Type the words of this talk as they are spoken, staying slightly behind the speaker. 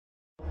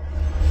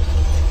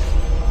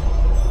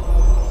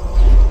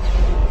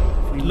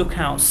look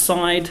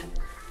outside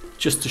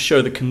just to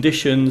show the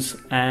conditions,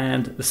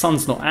 and the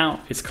sun's not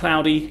out, it's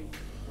cloudy.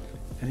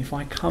 And if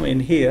I come in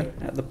here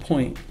at the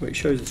point where it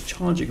shows it's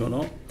charging or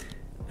not,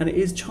 and it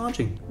is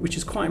charging, which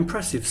is quite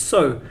impressive.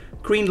 So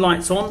green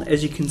light's on,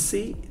 as you can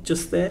see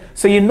just there.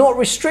 So you're not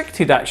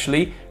restricted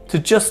actually to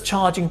just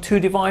charging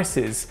two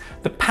devices.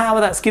 The power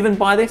that's given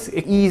by this,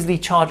 it easily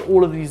charge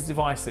all of these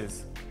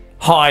devices.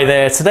 Hi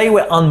there, today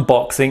we're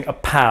unboxing a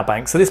power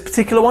bank. So this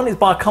particular one is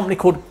by a company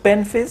called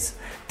Benfizz.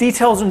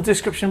 Details in the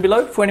description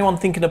below for anyone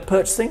thinking of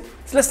purchasing.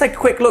 So let's take a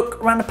quick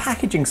look around the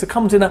packaging. So it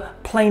comes in a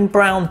plain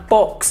brown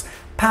box,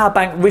 power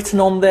bank written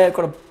on there,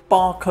 got a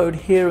barcode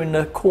here in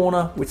the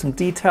corner with some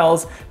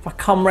details. If I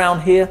come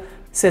around here, it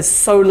says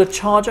solar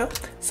charger.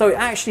 So it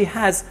actually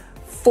has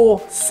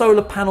 4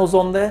 solar panels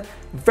on there,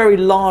 very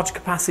large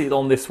capacity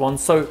on this one,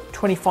 so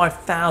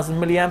 25,000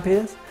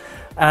 milliamperes.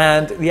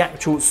 And the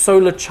actual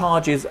solar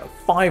charge is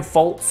 5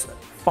 volts,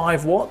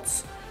 5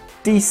 watts.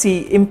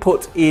 DC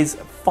input is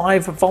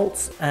 5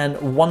 volts and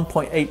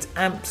 1.8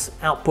 amps.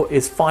 Output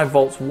is 5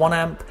 volts, 1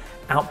 amp.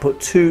 Output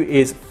 2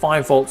 is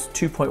 5 volts,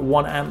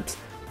 2.1 amps.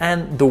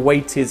 And the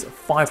weight is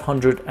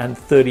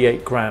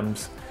 538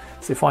 grams.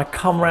 So if I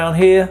come around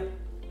here,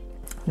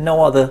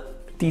 no other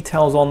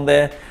details on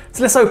there.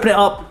 So let's open it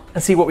up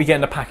and see what we get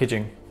in the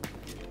packaging.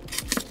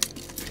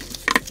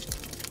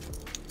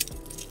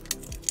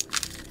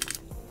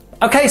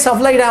 Okay, so I've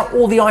laid out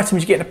all the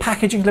items you get in the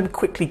packaging. Let me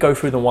quickly go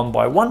through them one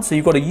by one. So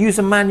you've got a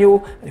user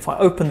manual. If I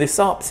open this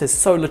up, it says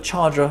solar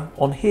charger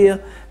on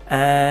here.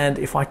 And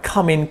if I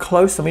come in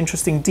close, some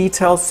interesting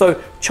details.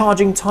 So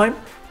charging time,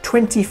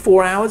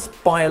 24 hours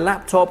by a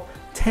laptop,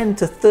 10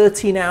 to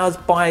 13 hours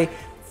by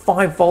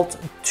 5 volt,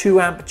 2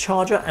 amp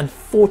charger, and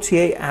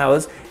 48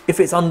 hours if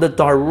it's under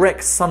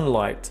direct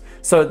sunlight.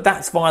 So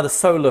that's via the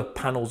solar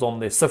panels on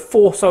this. So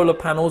 4 solar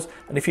panels,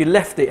 and if you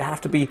left it,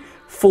 have to be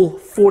full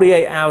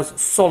 48 hours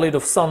solid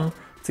of sun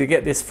to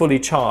get this fully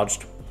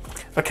charged.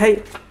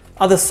 Okay,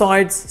 other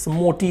sides, some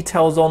more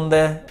details on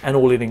there, and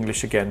all in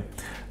English again.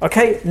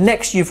 Okay,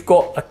 next you've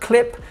got a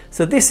clip.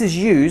 So this is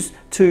used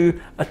to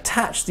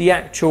attach the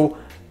actual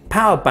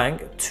power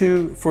bank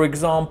to, for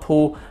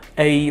example,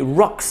 a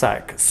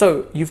rucksack.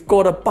 So you've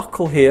got a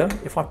buckle here.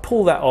 If I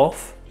pull that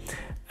off,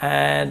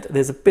 and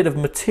there's a bit of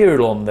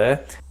material on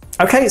there.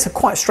 Okay, so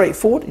quite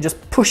straightforward. You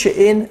just push it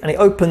in and it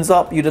opens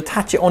up. You'd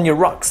attach it on your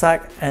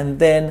rucksack and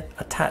then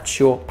attach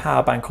your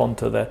power bank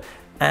onto there,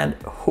 and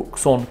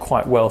hooks on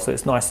quite well, so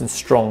it's nice and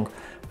strong.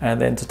 And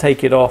then to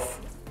take it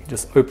off, you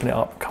just open it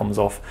up, comes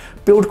off.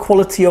 Build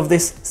quality of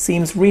this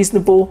seems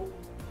reasonable.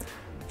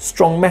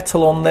 Strong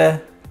metal on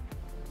there,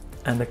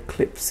 and the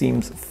clip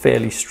seems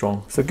fairly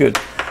strong, so good.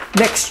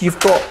 Next, you've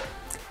got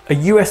a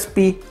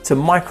USB to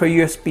micro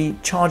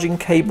USB charging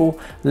cable.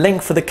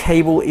 Length of the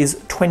cable is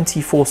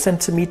 24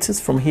 centimeters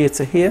from here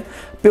to here.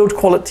 Build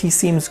quality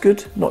seems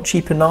good, not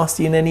cheap and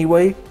nasty in any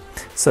way.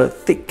 So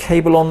thick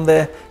cable on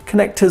there.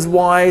 Connectors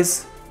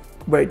wise,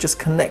 where it just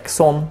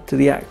connects on to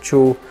the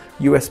actual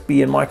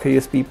USB and micro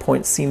USB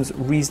points, seems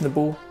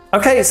reasonable.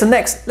 Okay, so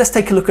next, let's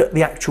take a look at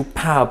the actual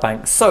power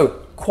bank.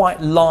 So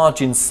quite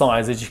large in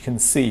size, as you can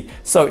see.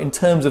 So in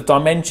terms of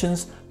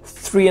dimensions,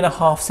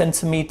 3.5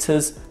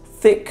 centimeters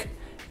thick,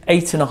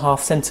 8.5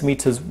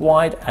 centimeters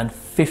wide, and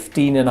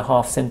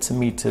 15.5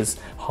 centimeters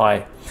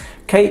high.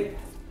 Okay,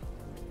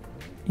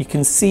 you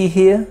can see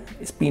here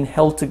it's been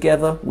held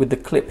together with the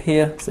clip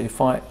here. So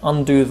if I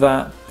undo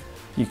that,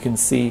 you can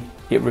see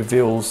it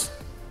reveals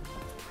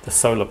the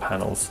solar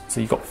panels. So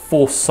you've got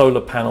 4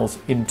 solar panels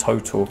in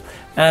total,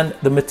 and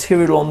the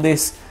material on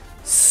this,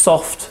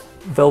 soft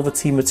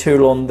velvety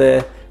material on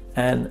there,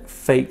 and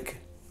fake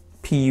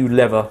PU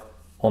leather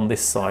on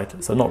this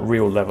side, so not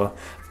real leather.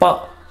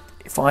 But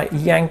if I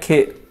yank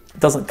it, it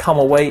doesn't come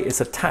away, it's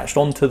attached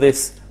onto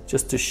this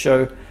just to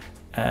show.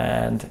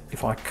 And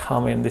if I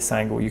come in this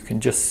angle, you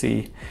can just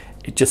see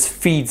it just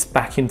feeds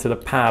back into the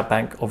power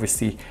bank,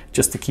 obviously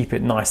just to keep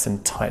it nice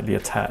and tightly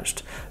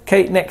attached.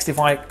 Okay, next if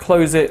I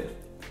close it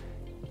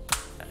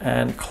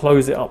and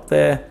close it up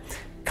there,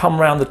 come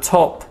around the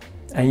top,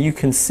 and you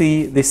can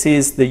see this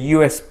is the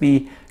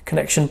USB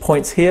connection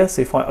points here.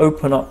 So if I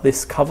open up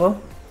this cover,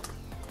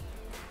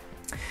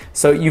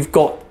 so you've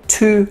got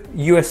 2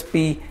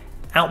 USB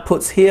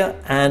outputs here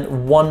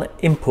and 1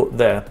 input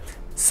there.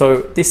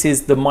 So this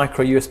is the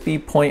micro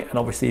USB point, and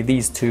obviously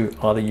these 2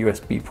 are the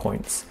USB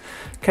points.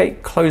 Okay,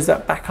 close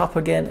that back up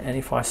again, and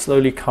if I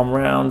slowly come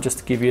around just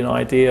to give you an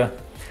idea,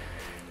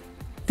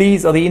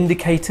 these are the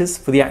indicators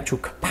for the actual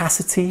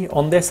capacity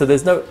on this. So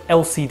there's no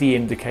LCD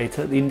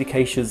indicator. The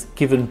indication is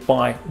given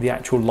by the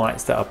actual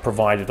lights that are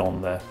provided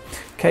on there.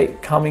 Okay,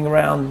 coming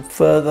around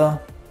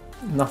further,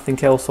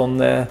 nothing else on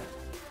there.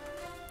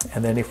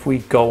 And then if we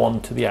go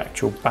on to the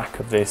actual back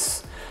of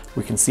this,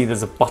 we can see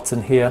there's a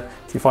button here.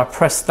 So if I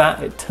press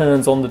that, it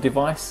turns on the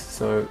device.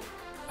 So,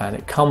 and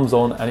it comes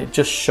on and it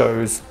just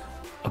shows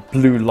a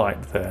blue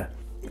light there.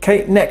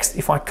 Okay, next,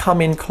 if I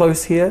come in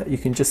close here, you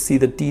can just see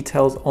the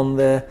details on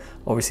there.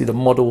 Obviously the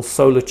model,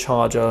 solar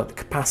charger, the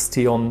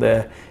capacity on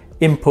there,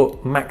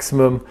 input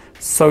maximum,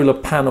 solar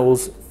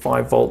panels,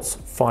 5 volts,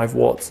 5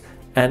 watts,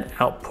 and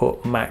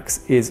output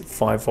max is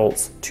 5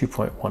 volts,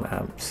 2.1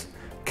 amps.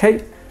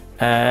 Okay,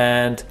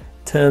 and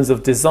in terms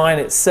of design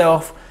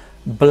itself,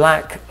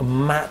 black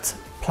matte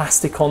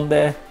plastic on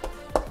there.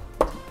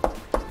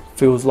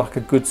 Feels like a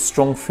good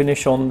strong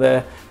finish on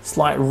there.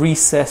 Slight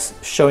recess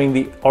showing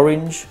the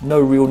orange, no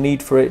real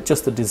need for it,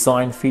 just a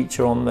design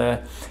feature on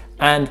there.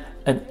 And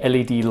an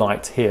LED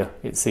light here,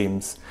 it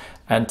seems.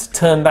 And to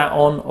turn that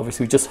on,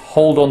 obviously we just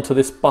hold on to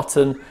this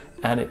button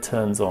and it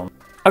turns on.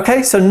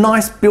 Okay, so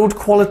nice build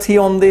quality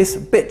on this, a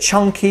bit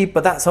chunky,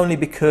 but that's only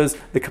because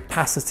the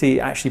capacity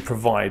actually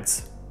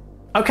provides.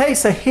 Okay,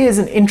 so here's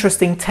an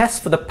interesting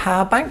test for the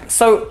power bank.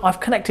 So I've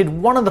connected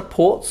one of the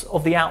ports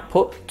of the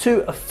output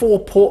to a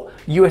 4-port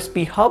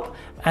USB hub,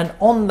 and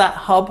on that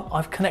hub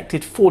I've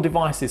connected 4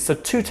 devices, so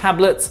 2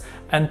 tablets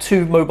and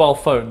 2 mobile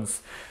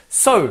phones.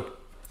 So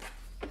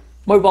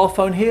mobile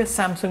phone here,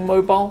 Samsung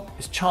Mobile,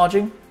 is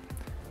charging.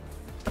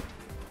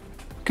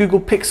 Google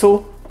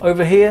Pixel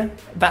over here,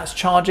 that's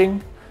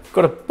charging.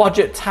 Got a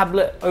budget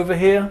tablet over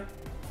here,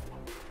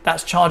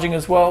 that's charging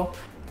as well.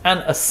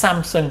 And a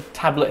Samsung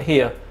tablet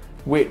here,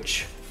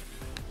 which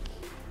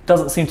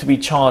doesn't seem to be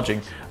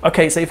charging.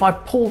 Okay, so if I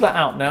pull that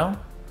out now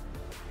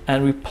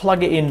and we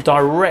plug it in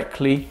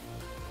directly,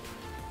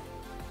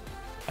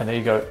 and there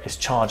you go, it's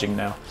charging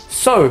now.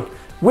 So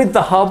with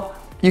the hub,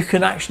 you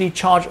can actually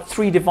charge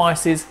 3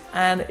 devices,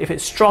 and if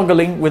it's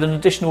struggling with an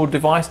additional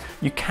device,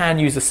 you can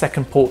use a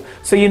second port.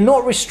 So you're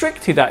not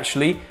restricted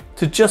actually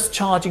to just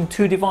charging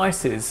 2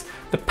 devices.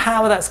 The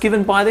power that's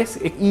given by this,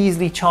 it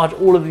easily charge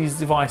all of these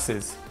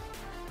devices.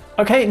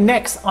 Okay,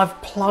 next I've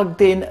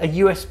plugged in a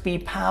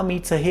USB power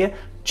meter here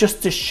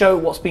just to show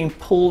what's being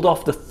pulled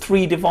off the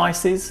 3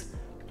 devices.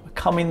 I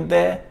come in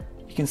there,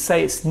 you can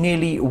say it's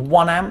nearly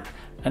 1 amp,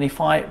 and if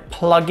I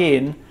plug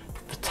in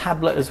the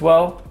tablet as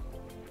well,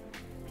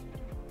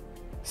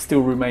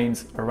 still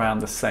remains around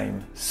the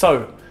same.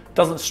 So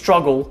doesn't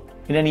struggle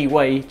in any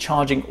way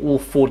charging all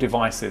 4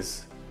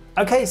 devices.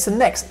 Okay, so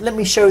next let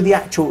me show the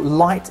actual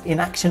light in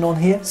action on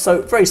here.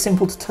 So very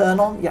simple to turn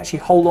on. You actually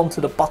hold on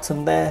to the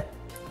button there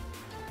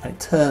and it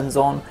turns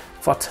on.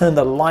 If I turn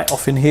the light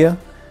off in here,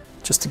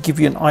 just to give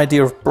you an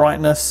idea of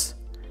brightness,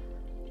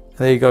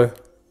 there you go,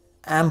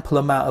 ample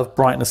amount of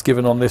brightness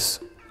given on this.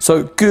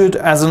 So good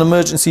as an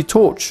emergency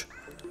torch.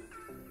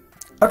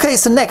 Okay,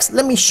 so next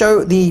let me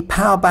show the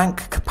power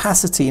bank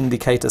capacity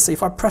indicator. So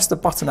if I press the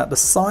button at the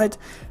side,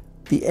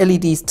 the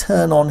LEDs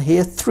turn on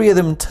here, 3 of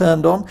them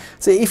turned on.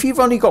 So if you've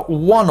only got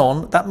 1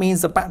 on, that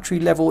means the battery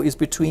level is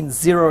between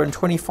 0 and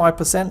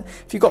 25%.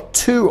 If you've got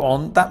 2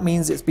 on, that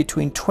means it's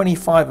between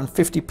 25 and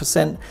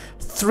 50%.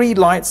 3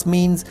 lights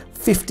means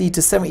 50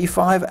 to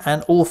 75,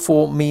 and all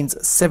 4 means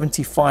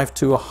 75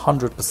 to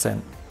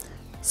 100%.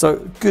 So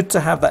good to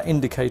have that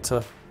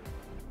indicator.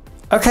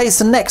 Okay,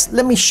 so next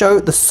let me show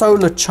the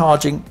solar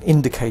charging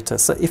indicator.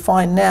 So if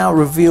I now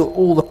reveal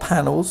all the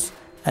panels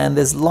and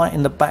there's light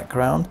in the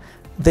background,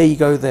 there you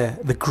go there,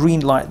 the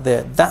green light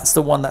there, that's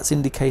the one that's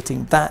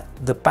indicating that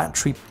the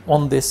battery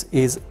on this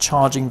is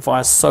charging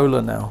via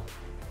solar now.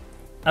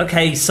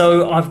 Okay,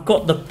 so I've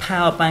got the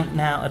power bank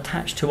now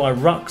attached to our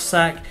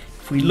rucksack.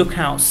 If we look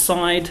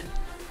outside,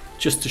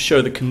 just to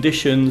show the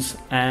conditions,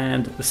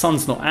 and the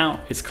sun's not out,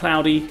 it's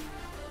cloudy.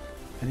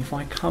 And if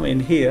I come in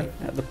here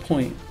at the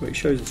point where it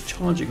shows it's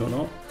charging or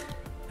not,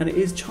 and it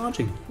is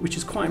charging, which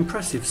is quite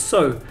impressive.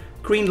 So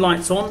green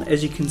light's on,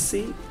 as you can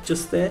see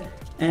just there,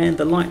 and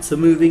the lights are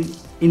moving,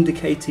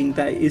 indicating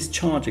that it is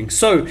charging.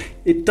 So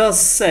it does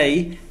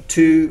say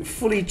to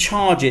fully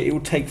charge it, it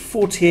will take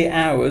 48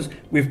 hours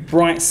with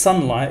bright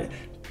sunlight,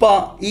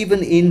 but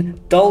even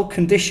in dull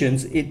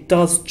conditions, it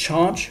does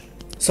charge.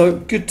 So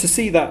good to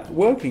see that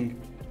working.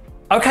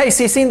 Okay,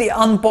 so you've seen the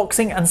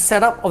unboxing and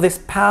setup of this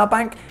power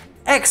bank.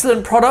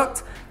 Excellent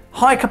product,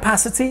 high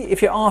capacity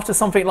if you're after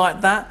something like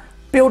that.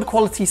 Build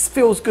quality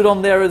feels good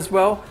on there as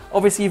well.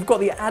 Obviously you've got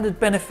the added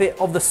benefit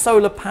of the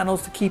solar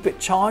panels to keep it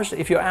charged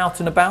if you're out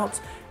and about.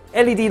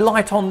 LED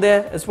light on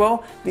there as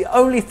well. The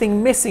only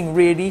thing missing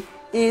really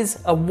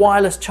is a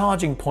wireless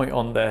charging point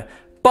on there.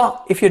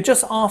 But if you're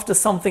just after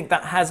something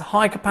that has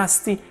high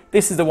capacity,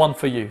 this is the one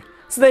for you.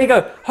 So there you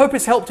go. Hope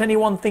it's helped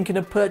anyone thinking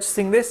of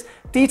purchasing this.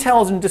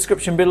 Details in the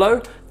description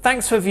below.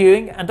 Thanks for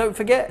viewing, and don't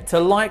forget to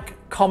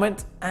like,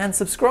 comment and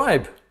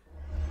subscribe.